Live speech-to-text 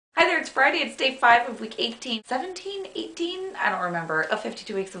Friday. It's day 5 of week 18, 17, 18? I don't remember, of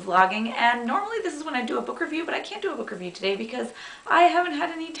 52 weeks of vlogging. And normally this is when I do a book review, but I can't do a book review today because I haven't had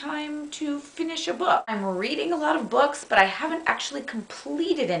any time to finish a book. I'm reading a lot of books, but I haven't actually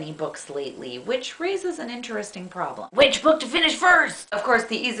completed any books lately, which raises an interesting problem. Which book to finish first? Of course,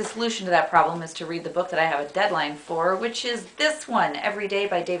 the easiest solution to that problem is to read the book that I have a deadline for, which is this one, Every Day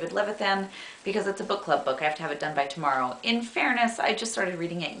by David Levithan, because it's a book club book. I have to have it done by tomorrow. In fairness, I just started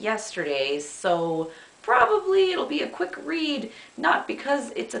reading it yesterday, so probably it'll be a quick read, not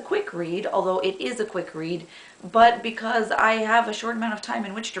because it's a quick read, although it is a quick read, but because I have a short amount of time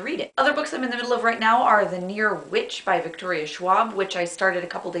in which to read it. Other books I'm in the middle of right now are The Near Witch by Victoria Schwab, which I started a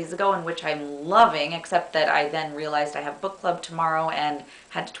couple days ago and which I'm loving, except that I then realized I have book club tomorrow and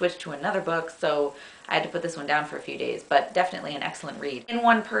had to switch to another book, so I had to put this one down for a few days, but definitely an excellent read. In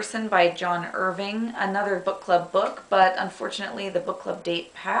One Person by John Irving, another book club book, but unfortunately the book club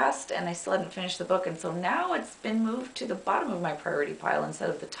date passed and I still hadn't finished the book, and so now it's been moved to the bottom of my priority pile instead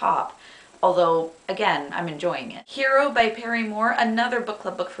of the top. Although, again, I'm enjoying it. Hero by Perry Moore, another book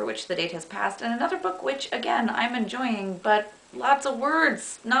club book for which the date has passed, and another book which, again, I'm enjoying, but lots of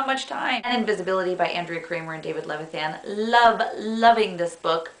words, not much time. And Invisibility by Andrea Kramer and David Levithan. Loving this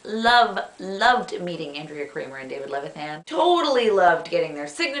book. Loved meeting Andrea Kramer and David Levithan. Totally loved getting their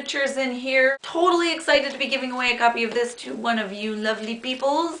signatures in here. Totally excited to be giving away a copy of this to one of you lovely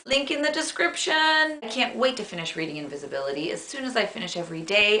peoples. Link in the description. I can't wait to finish reading Invisibility. As soon as I finish Every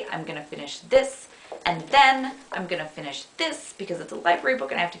Day, I'm gonna finish this. And then I'm gonna finish this because it's a library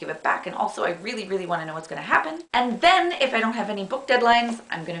book and I have to give it back, and also I really want to know what's gonna happen. And then if I don't have any book deadlines,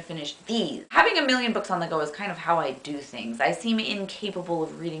 I'm gonna finish these. Having a million books on the go is kind of how I do things. I seem incapable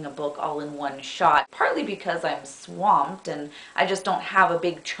of reading a book all in one shot, partly because I'm swamped and I just don't have a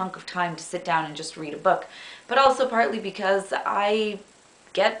big chunk of time to sit down and just read a book, but also partly because I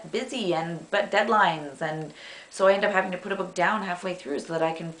get busy and deadlines, and so I end up having to put a book down halfway through so that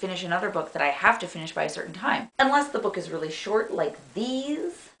I can finish another book that I have to finish by a certain time. Unless the book is really short like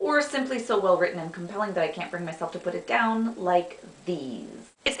these, or simply so well written and compelling that I can't bring myself to put it down like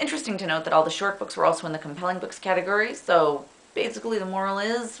these. It's interesting to note that all the short books were also in the compelling books category, so basically the moral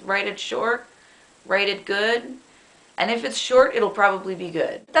is write it short, write it good. And if it's short, it'll probably be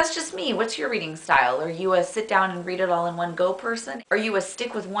good. That's just me. What's your reading style? Are you a sit down and read it all in one go person? Are you a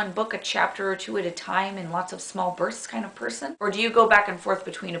stick with one book a chapter or two at a time in lots of small bursts kind of person? Or do you go back and forth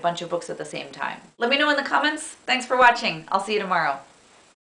between a bunch of books at the same time? Let me know in the comments. Thanks for watching. I'll see you tomorrow.